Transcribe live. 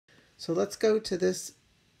So let's go to this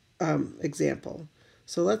example.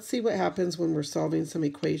 So let's see what happens when we're solving some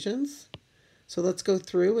equations. So let's go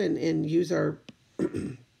through and use our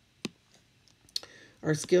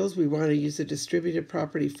our skills. We want to use the distributive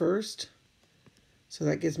property first. So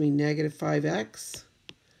that gives me negative 5x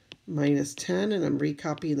minus 10, and I'm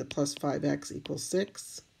recopying the plus 5x equals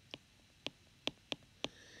 6.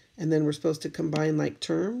 And then we're supposed to combine like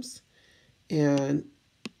terms. And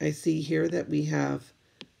I see here that we have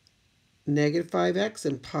negative 5x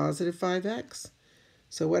and positive 5x.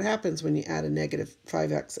 So what happens when you add a negative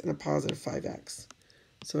 5x and a positive 5x?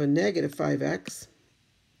 So a negative 5x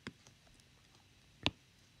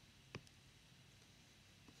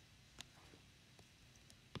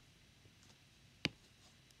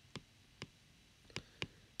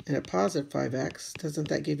and a positive 5x, doesn't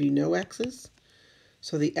that give you no x's?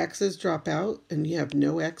 So the x's drop out and you have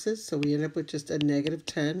no x's, so we end up with just a negative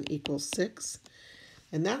 10 equals 6.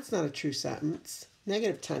 And that's not a true sentence.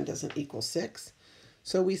 Negative 10 doesn't equal 6.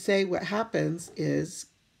 So we say what happens is,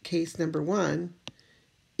 case number 1,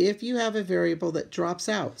 if you have a variable that drops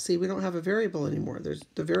out. See, we don't have a variable anymore.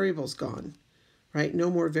 The variable's gone, right? No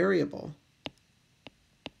more variable.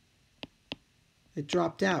 It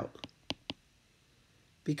dropped out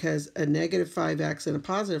because a negative 5x and a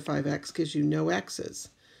positive 5x gives you no x's.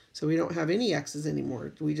 So we don't have any x's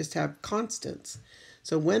anymore. We just have constants.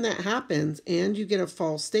 So when that happens and you get a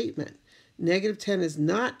false statement, negative 10 is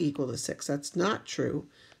not equal to 6. That's not true.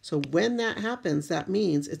 So when that happens, that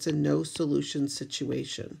means it's a no solution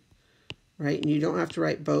situation, right? And you don't have to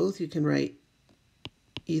write both. You can write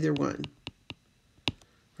either one,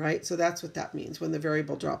 right? So that's what that means when the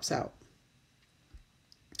variable drops out.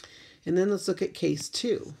 And then let's look at case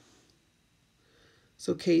 2.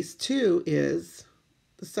 So case 2 is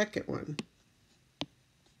the second one.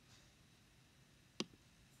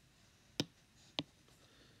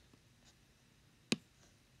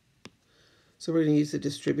 So we're going to use the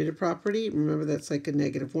distributive property. Remember, that's like a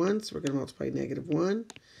negative 1, so we're going to multiply negative 1.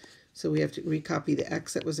 So we have to recopy the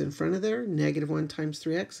x that was in front of there. Negative 1 times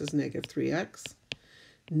 3x is negative 3x.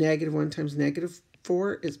 Negative 1 times negative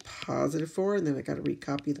 4 is positive 4, and then I got to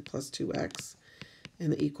recopy the plus 2x,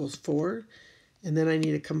 and the equals 4. And then I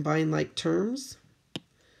need to combine like terms.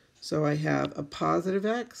 So I have a positive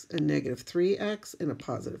x, a negative 3x, and a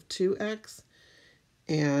positive 2x.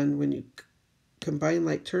 And when you combine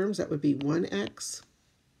like terms, that would be 1x,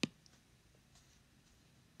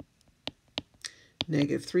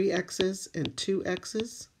 negative 3x's, and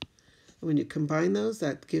 2x's. When you combine those,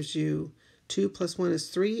 that gives you 2 plus 1 is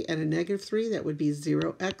 3, and a negative 3, that would be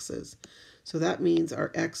 0 x's. So that means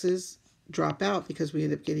our x's drop out because we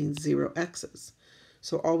end up getting 0 x's.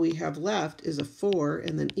 So all we have left is a 4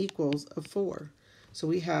 and then equals a 4. So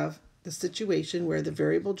we have the situation where the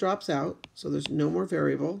variable drops out, so there's no more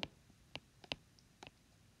variable.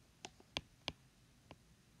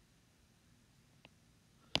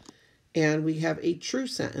 And we have a true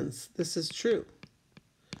sentence. This is true.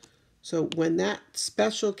 So when that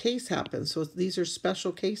special case happens, so these are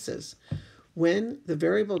special cases, when the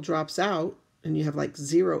variable drops out and you have like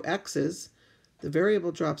 0 x's, the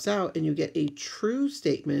variable drops out and you get a true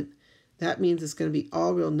statement, that means it's going to be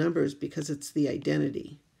all real numbers because it's the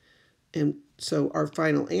identity. And so our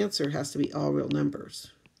final answer has to be all real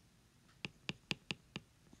numbers.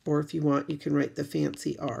 Or if you want, you can write the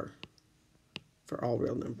fancy R for all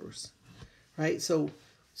real numbers, right? So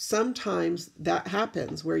sometimes that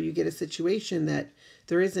happens where you get a situation that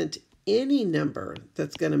there isn't any number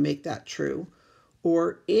that's going to make that true,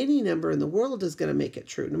 or any number in the world is going to make it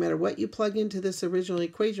true. No matter what you plug into this original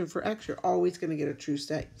equation for x, you're always going to get a true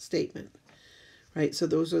statement, right? So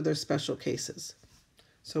those are the special cases.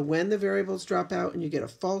 So when the variables drop out and you get a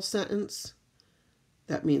false sentence,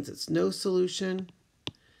 that means it's no solution.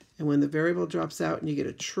 And when the variable drops out and you get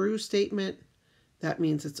a true statement, that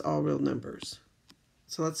means it's all real numbers.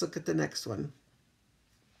 So let's look at the next one.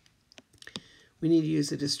 We need to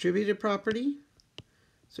use a distributive property.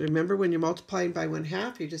 So remember, when you're multiplying by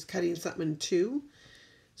 1/2, you're just cutting something in 2.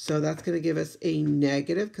 So that's going to give us a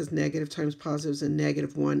negative, because negative times positive is a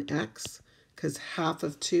negative 1x, because half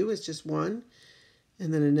of 2 is just 1.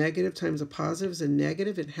 And then a negative times a positive is a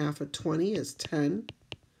negative, and half of 20 is 10.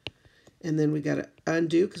 And then we got to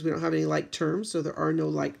undo because we don't have any like terms, so there are no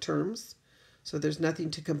like terms. So there's nothing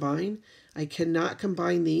to combine. I cannot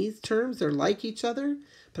combine these terms. They're like each other,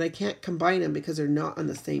 but I can't combine them because they're not on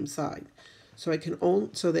the same side. So I can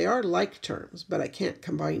only, so they are like terms, but I can't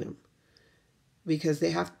combine them because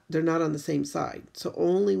they're not on the same side. So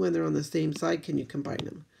only when they're on the same side can you combine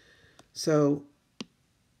them. So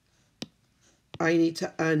I need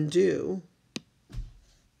to undo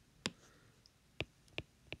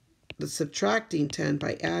the subtracting 10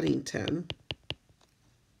 by adding 10.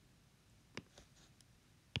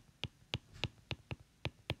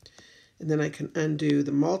 And then I can undo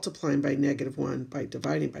the multiplying by -1 by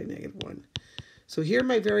dividing by -1. So here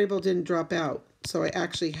my variable didn't drop out, so I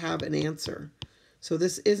actually have an answer. So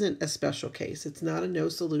this isn't a special case. It's not a no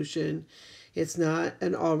solution. It's not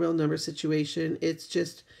an all real number situation. It's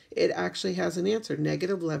just, it actually has an answer.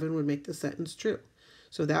 -11 would make the sentence true.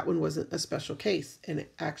 So that one wasn't a special case, and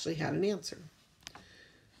it actually had an answer.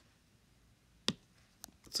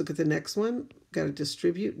 Let's look at the next one. Got to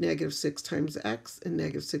distribute -6 times x and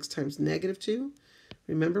 -6 times -2.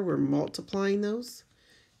 Remember, we're multiplying those,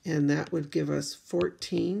 and that would give us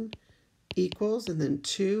 14 equals, and then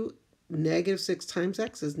 2, -6 times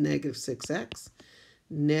x is -6x.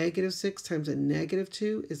 -6 times a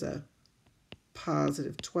 -2 is a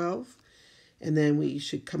 +12. And then we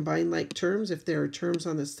should combine like terms if there are terms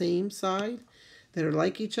on the same side that are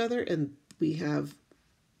like each other. And we have,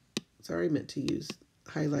 sorry, I meant to use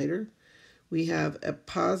highlighter. We have a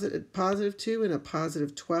 +2 and a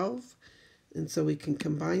 +12. And so we can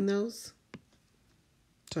combine those.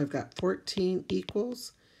 So I've got 14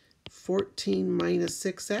 equals 14 minus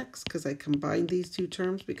 6x, because I combined these two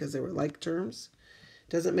terms because they were like terms.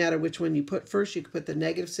 Doesn't matter which one you put first. You could put the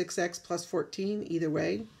 -6x plus 14, either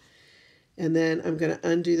way. And then I'm going to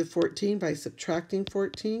undo the 14 by subtracting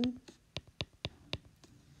 14.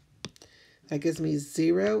 That gives me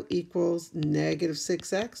 0 equals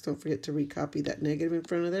 -6x. Don't forget to recopy that negative in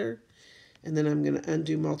front of there. And then I'm going to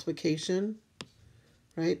undo multiplication,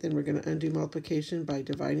 right? Then we're going to undo multiplication by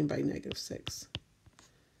dividing by -6.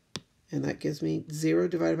 And that gives me 0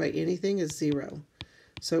 divided by anything is 0.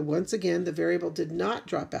 So once again, the variable did not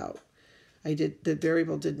drop out. The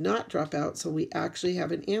variable did not drop out, so we actually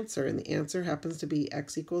have an answer, and the answer happens to be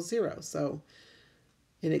x equals 0. So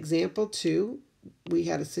in example 2, we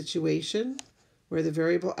had a situation where the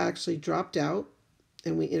variable actually dropped out,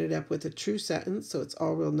 and we ended up with a true sentence, so it's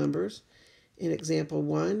all real numbers. In example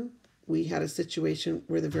 1, we had a situation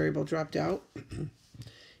where the variable dropped out,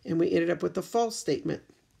 and we ended up with a false statement,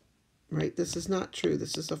 right? This is not true.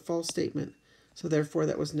 This is a false statement. So therefore,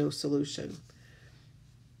 that was no solution.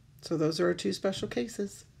 So those are our two special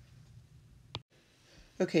cases.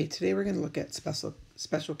 Okay, today we're going to look at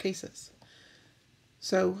special cases.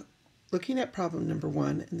 So looking at problem number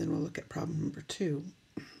 1, and then we'll look at problem number 2.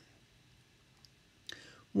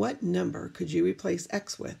 What number could you replace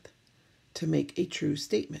x with to make a true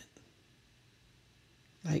statement?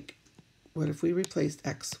 Like, what if we replaced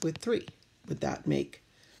x with 3? Would that make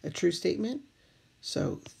a true statement?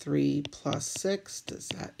 So 3 plus 6, does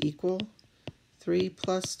that equal 3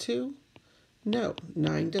 plus 2? No,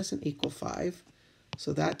 9 doesn't equal 5,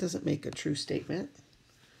 so that doesn't make a true statement.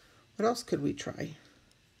 What else could we try?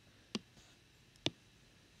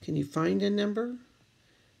 Can you find a number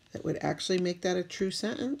that would actually make that a true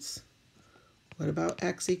sentence? What about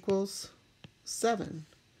x equals 7?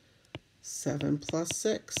 7 plus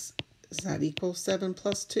 6, does that equal 7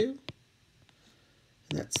 plus 2?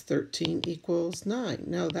 And that's 13 equals 9.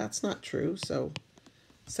 No, that's not true. So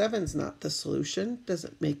 7's not the solution.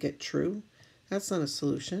 Doesn't make it true. That's not a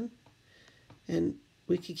solution. And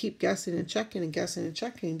we could keep guessing and checking and guessing and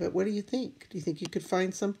checking, but what do you think? Do you think you could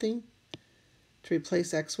find something to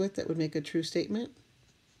replace x with that would make a true statement?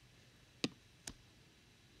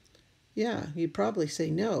 Yeah, you'd probably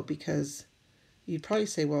say no, because you'd probably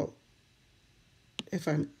say, well, if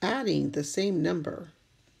I'm adding the same number,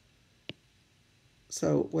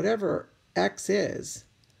 so whatever x is,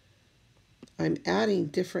 I'm adding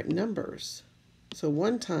different numbers. So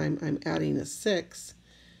one time I'm adding a 6,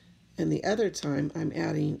 and the other time I'm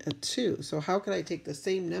adding a 2. So how could I take the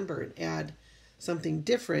same number and add something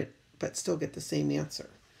different but still get the same answer?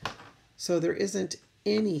 So there isn't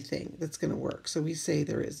anything that's going to work. So we say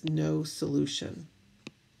there is no solution.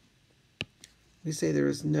 We say there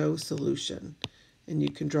is no solution. And you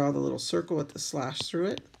can draw the little circle with the slash through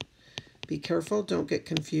it. Be careful, don't get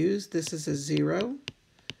confused. This is a 0,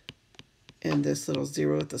 and this little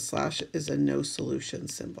 0 with the slash is a no solution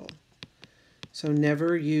symbol. So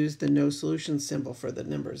never use the no solution symbol for the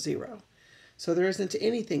number 0. So there isn't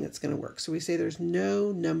anything that's going to work. So we say there's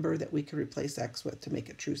no number that we could replace x with to make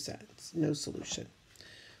a true sentence. No solution.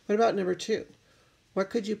 What about number 2? What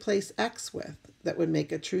could you place x with that would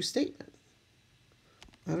make a true statement?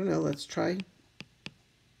 I don't know, let's try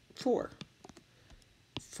 4.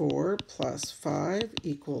 4 plus 5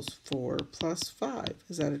 equals 4 plus 5.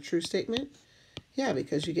 Is that a true statement? Yeah,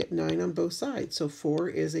 because you get 9 on both sides. So 4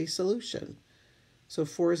 is a solution. So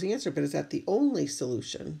 4 is the answer, but is that the only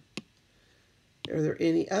solution? Are there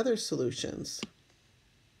any other solutions?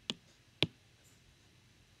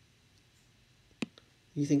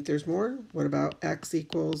 You think there's more? What about x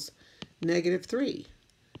equals -3?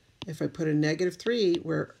 If I put a -3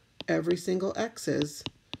 where every single x is,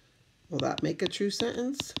 will that make a true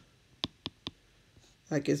sentence?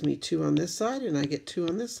 That gives me 2 on this side, and I get 2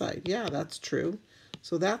 on this side. Yeah, that's true.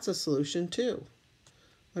 So that's a solution too.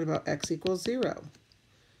 What about x equals 0?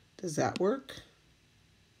 Does that work?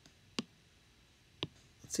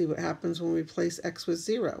 Let's see what happens when we replace x with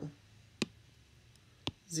 0.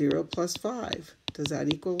 0 plus 5. Does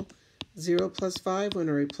that equal 0 plus 5 when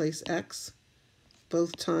I replace x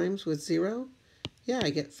both times with 0? Yeah, I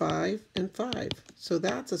get 5 and 5. So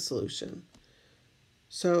that's a solution.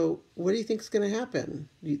 So what do you think is going to happen?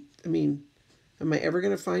 I mean, am I ever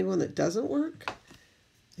going to find one that doesn't work?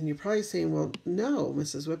 And you're probably saying, well, no,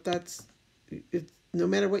 Mrs. Whip, no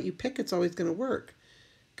matter what you pick, it's always going to work.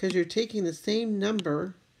 Because you're taking the same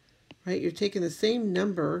number, right? You're taking the same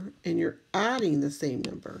number and you're adding the same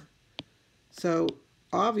number. So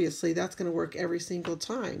obviously that's going to work every single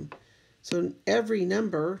time. So every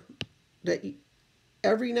number is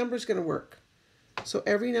going to work. So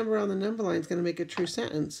every number on the number line is going to make a true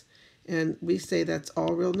sentence. And we say that's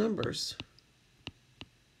all real numbers.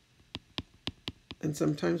 And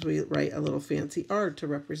sometimes we write a little fancy R to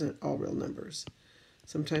represent all real numbers.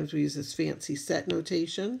 Sometimes we use this fancy set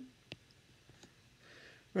notation,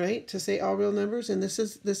 right, to say all real numbers. And this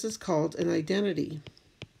is called an identity.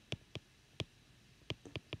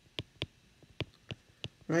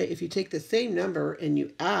 Right? If you take the same number and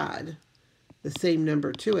you add the same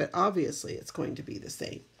number to it, obviously it's going to be the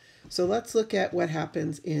same. So let's look at what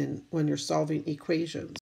happens when you're solving equations.